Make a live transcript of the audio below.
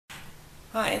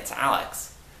Hi, it's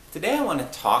Alex. Today I want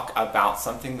to talk about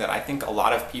something that I think a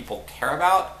lot of people care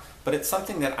about, but it's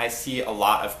something that I see a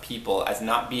lot of people as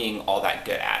not being all that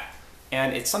good at.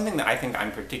 And it's something that I think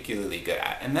I'm particularly good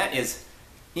at, and that is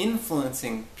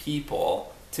influencing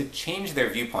people to change their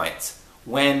viewpoints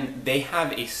when they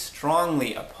have a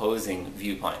strongly opposing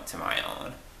viewpoint to my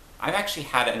own. I've actually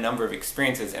had a number of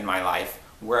experiences in my life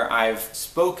where I've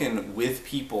spoken with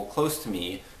people close to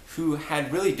me who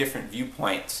had really different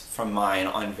viewpoints from mine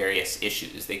on various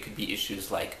issues. They could be issues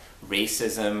like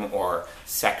racism or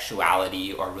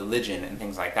sexuality or religion and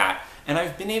things like that. And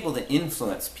I've been able to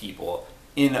influence people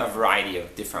in a variety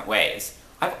of different ways.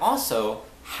 I've also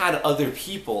had other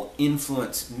people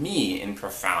influence me in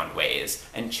profound ways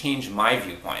and change my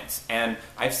viewpoints. And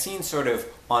I've seen sort of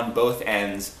on both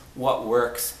ends what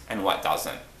works and what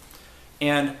doesn't.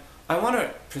 And I want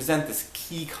to present this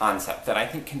key concept that I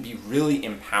think can be really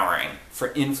empowering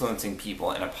for influencing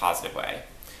people in a positive way.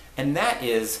 And that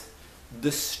is,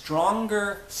 the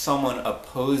stronger someone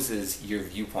opposes your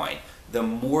viewpoint, the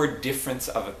more difference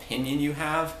of opinion you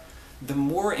have, the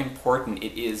more important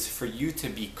it is for you to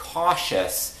be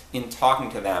cautious in talking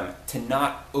to them, to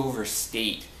not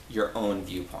overstate your own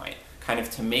viewpoint, kind of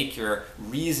to make your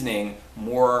reasoning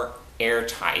more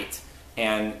airtight,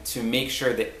 and to make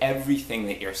sure that everything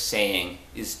that you're saying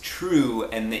is true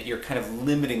and that you're kind of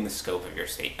limiting the scope of your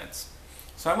statements.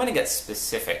 So I want to get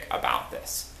specific about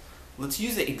this. Let's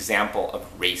use the example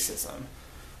of racism.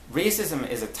 Racism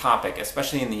is a topic,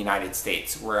 especially in the United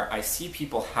States, where I see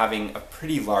people having a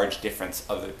pretty large difference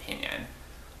of opinion.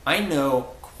 I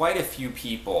know quite a few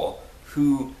people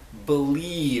who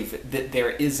believe that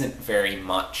there isn't very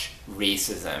much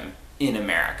racism in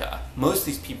America. Most of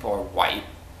these people are white.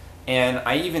 And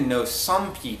I even know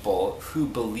some people who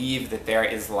believe that there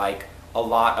is like a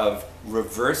lot of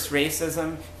reverse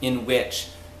racism in which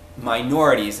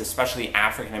minorities, especially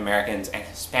African Americans and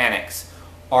Hispanics,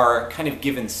 are kind of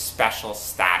given special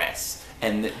status,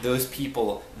 and that those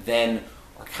people then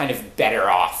are kind of better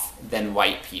off than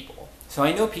white people. So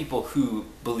I know people who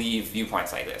believe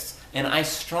viewpoints like this, and I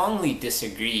strongly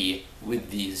disagree with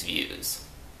these views.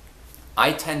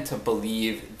 I tend to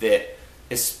believe that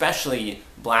especially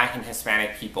Black and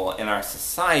Hispanic people in our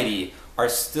society are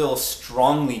still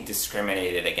strongly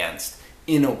discriminated against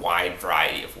in a wide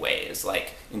variety of ways,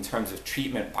 like in terms of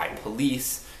treatment by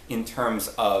police, in terms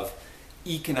of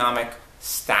economic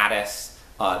status,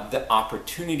 the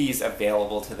opportunities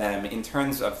available to them, in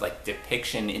terms of like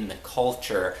depiction in the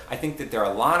culture. I think that there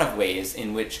are a lot of ways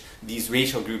in which these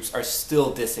racial groups are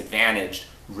still disadvantaged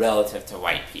relative to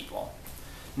white people.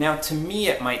 Now, to me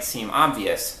it might seem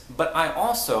obvious, but I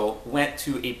also went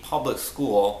to a public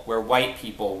school where white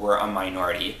people were a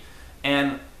minority,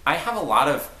 and I have a lot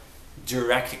of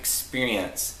direct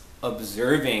experience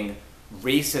observing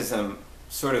racism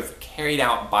sort of carried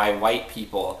out by white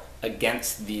people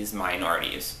against these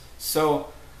minorities.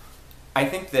 So I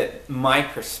think that my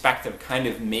perspective kind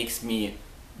of makes me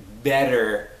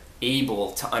better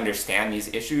able to understand these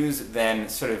issues than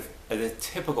sort of the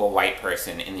typical white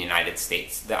person in the United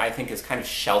States that I think is kind of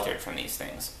sheltered from these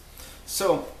things.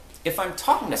 So if I'm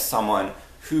talking to someone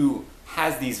who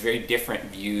has these very different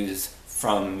views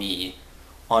from me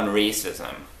on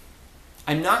racism,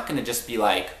 I'm not going to just be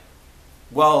like,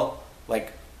 well,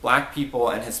 like Black people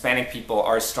and Hispanic people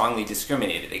are strongly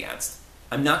discriminated against.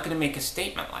 I'm not going to make a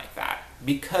statement like that,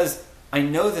 because I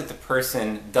know that the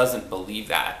person doesn't believe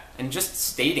that, and just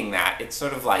stating that, it's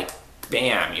sort of like,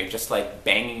 bam, you're just like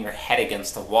banging your head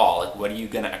against the wall. Like, what are you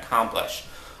going to accomplish?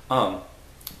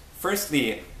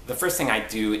 Firstly, the first thing I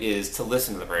do is to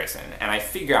listen to the person, and I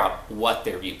figure out what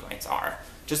their viewpoints are.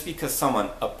 Just because someone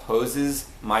opposes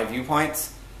my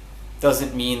viewpoints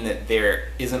doesn't mean that there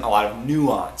isn't a lot of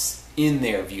nuance in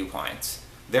their viewpoints.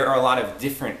 There are a lot of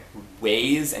different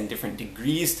ways and different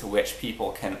degrees to which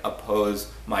people can oppose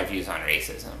my views on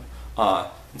racism.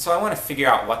 And so I want to figure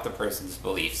out what the person's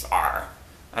beliefs are.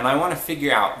 And I want to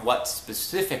figure out what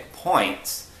specific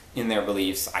points in their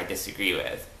beliefs I disagree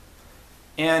with.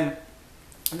 And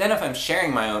then if I'm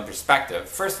sharing my own perspective,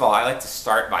 first of all, I like to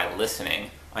start by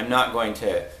listening. I'm not going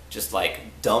to just like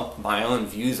dump my own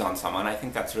views on someone. I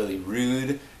think that's really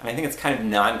rude, and I think it's kind of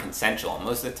non-consensual.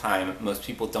 Most of the time, most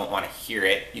people don't want to hear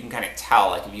it. You can kind of tell,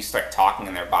 like if you start talking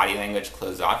and their body language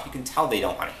closes off, you can tell they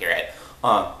don't want to hear it.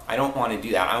 I don't want to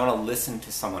do that. I want to listen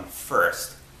to someone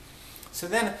first. So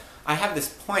then I have this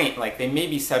point, like they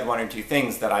maybe said one or two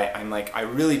things that I'm like, I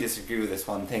really disagree with this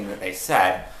one thing that they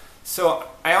said. So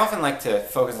I often like to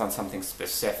focus on something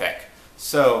specific.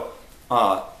 So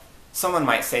someone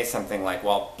might say something like,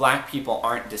 well, Black people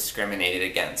aren't discriminated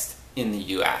against in the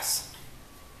US.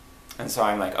 And so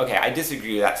I'm like, okay, I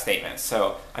disagree with that statement.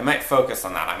 So I might focus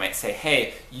on that. I might say,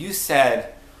 hey, you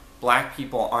said black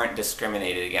people aren't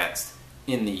discriminated against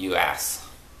in the US.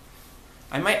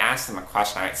 I might ask them a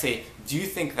question. I might say, do you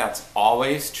think that's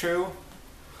always true?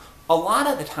 A lot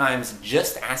of the times,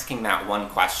 just asking that one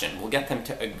question will get them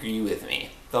to agree with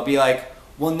me. They'll be like,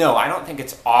 well, no, I don't think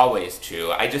it's always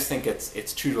true. I just think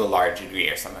it's true to a large degree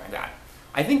or something like that.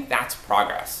 I think that's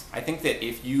progress. I think that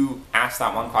if you ask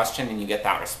that one question and you get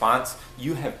that response,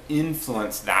 you have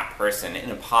influenced that person in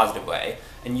a positive way,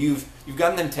 and you've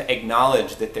gotten them to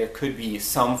acknowledge that there could be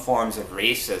some forms of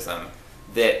racism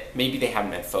that maybe they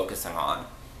haven't been focusing on.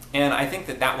 And I think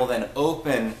that that will then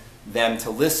open them to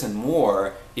listen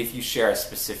more if you share a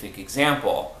specific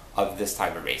example of this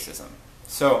type of racism.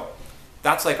 So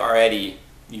that's like already,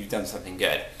 you've done something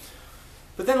good.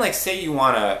 But then, like, say you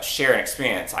want to share an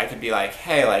experience. I could be like,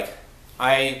 hey, like,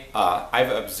 I've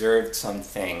observed some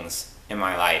things in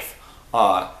my life,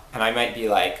 and I might be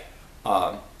like,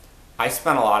 I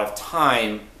spent a lot of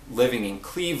time living in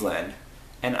Cleveland,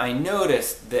 and I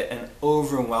noticed that an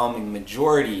overwhelming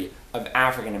majority of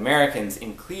African Americans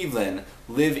in Cleveland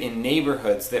live in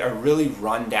neighborhoods that are really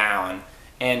run down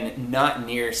and not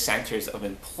near centers of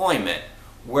employment,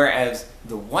 whereas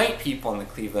the white people in the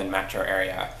Cleveland metro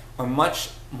area are much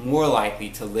more likely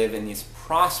to live in these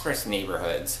prosperous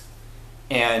neighborhoods,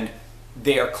 and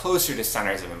they are closer to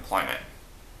centers of employment.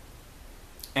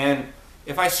 And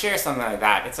if I share something like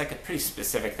that, it's like a pretty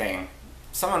specific thing.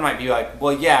 Someone might be like,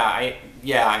 well, I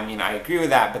mean, I agree with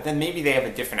that, but then maybe they have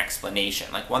a different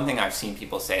explanation. Like, one thing I've seen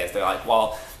people say is they're like,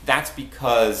 well, that's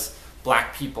because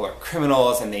black people are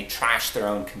criminals and they trash their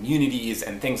own communities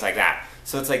and things like that.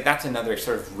 So it's like, that's another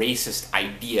sort of racist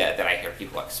idea that I hear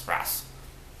people express.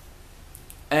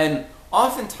 And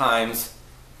oftentimes,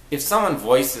 if someone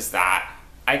voices that,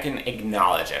 I can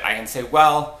acknowledge it. I can say,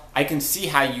 well, I can see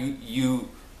how you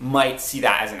might see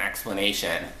that as an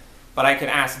explanation. But I could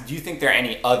ask, do you think there are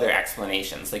any other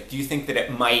explanations? Like, do you think that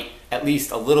it might, at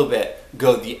least a little bit,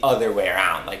 go the other way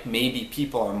around? Like, maybe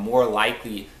people are more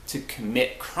likely to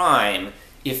commit crime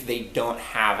if they don't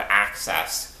have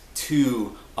access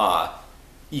to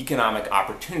economic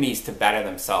opportunities to better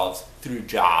themselves through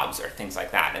jobs or things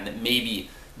like that. And that maybe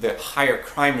the higher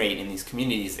crime rate in these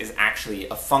communities is actually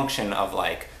a function of,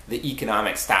 like, the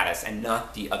economic status and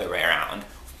not the other way around.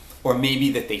 Or maybe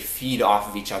that they feed off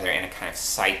of each other in a kind of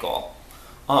cycle.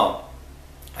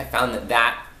 I found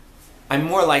that I'm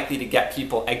more likely to get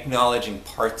people acknowledging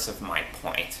parts of my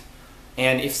point.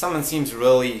 And if someone seems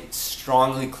really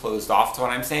strongly closed off to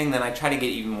what I'm saying, then I try to get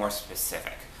even more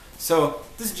specific. So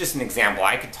this is just an example.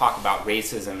 I could talk about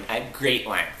racism at great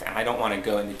length, and I don't want to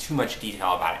go into too much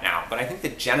detail about it now, but I think the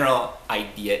general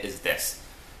idea is this.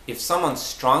 If someone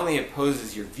strongly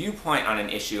opposes your viewpoint on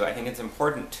an issue, I think it's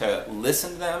important to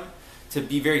listen to them, to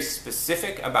be very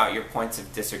specific about your points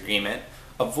of disagreement,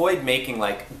 avoid making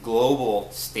like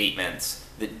global statements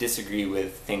that disagree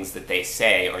with things that they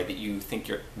say or that you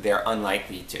think they're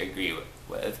unlikely to agree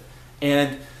with,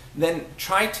 and then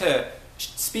try to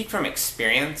speak from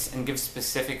experience and give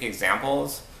specific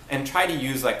examples, and try to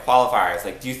use like qualifiers,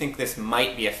 like, do you think this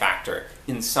might be a factor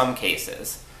in some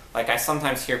cases? Like, I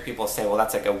sometimes hear people say, well,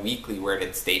 that's like a weakly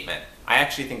worded statement. I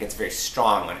actually think it's very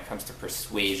strong when it comes to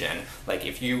persuasion. Like,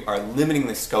 if you are limiting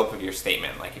the scope of your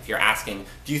statement, like if you're asking,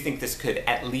 do you think this could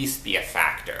at least be a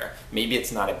factor? Maybe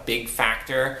it's not a big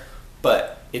factor,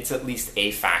 but it's at least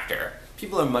a factor.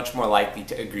 People are much more likely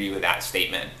to agree with that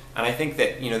statement. And I think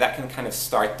that, that can kind of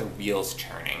start the wheels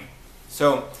churning.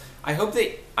 So I hope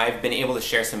that I've been able to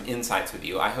share some insights with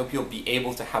you. I hope you'll be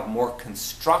able to have more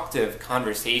constructive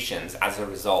conversations as a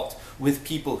result with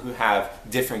people who have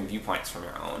differing viewpoints from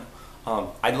your own.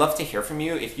 I'd love to hear from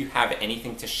you. If you have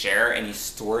anything to share, any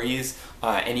stories,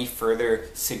 any further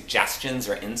suggestions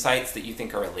or insights that you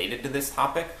think are related to this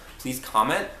topic, please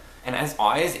comment. And as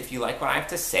always, if you like what I have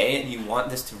to say and you want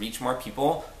this to reach more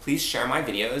people, please share my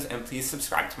videos and please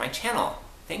subscribe to my channel.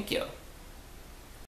 Thank you.